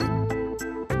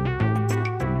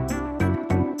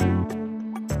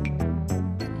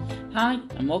Hi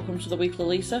and welcome to the Weekly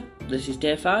Lisa. This is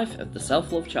day 5 of the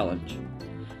Self-Love Challenge.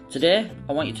 Today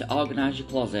I want you to organise your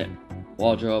closet,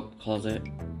 wardrobe, closet,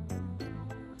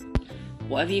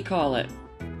 whatever you call it.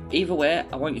 Either way,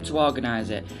 I want you to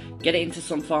organise it, get it into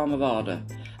some form of order,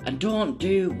 and don't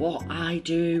do what I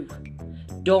do.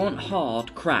 Don't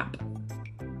hoard crap.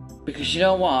 Because you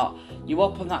know what? You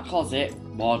open that closet,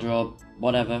 wardrobe,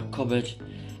 whatever, cupboard,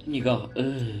 and you go,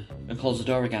 ugh, and close the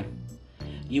door again.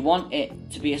 You want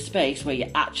it to be a space where you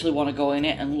actually want to go in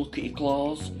it and look at your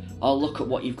clothes or look at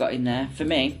what you've got in there. For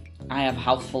me, I have a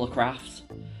house full of crafts.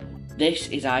 This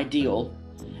is ideal.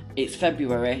 It's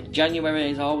February. January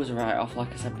is always a write-off,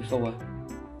 like I said before.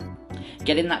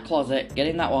 Get in that closet, get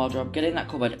in that wardrobe, get in that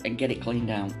cupboard and get it cleaned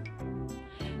down.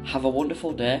 Have a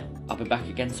wonderful day. I'll be back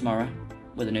again tomorrow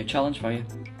with a new challenge for you.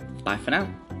 Bye for now.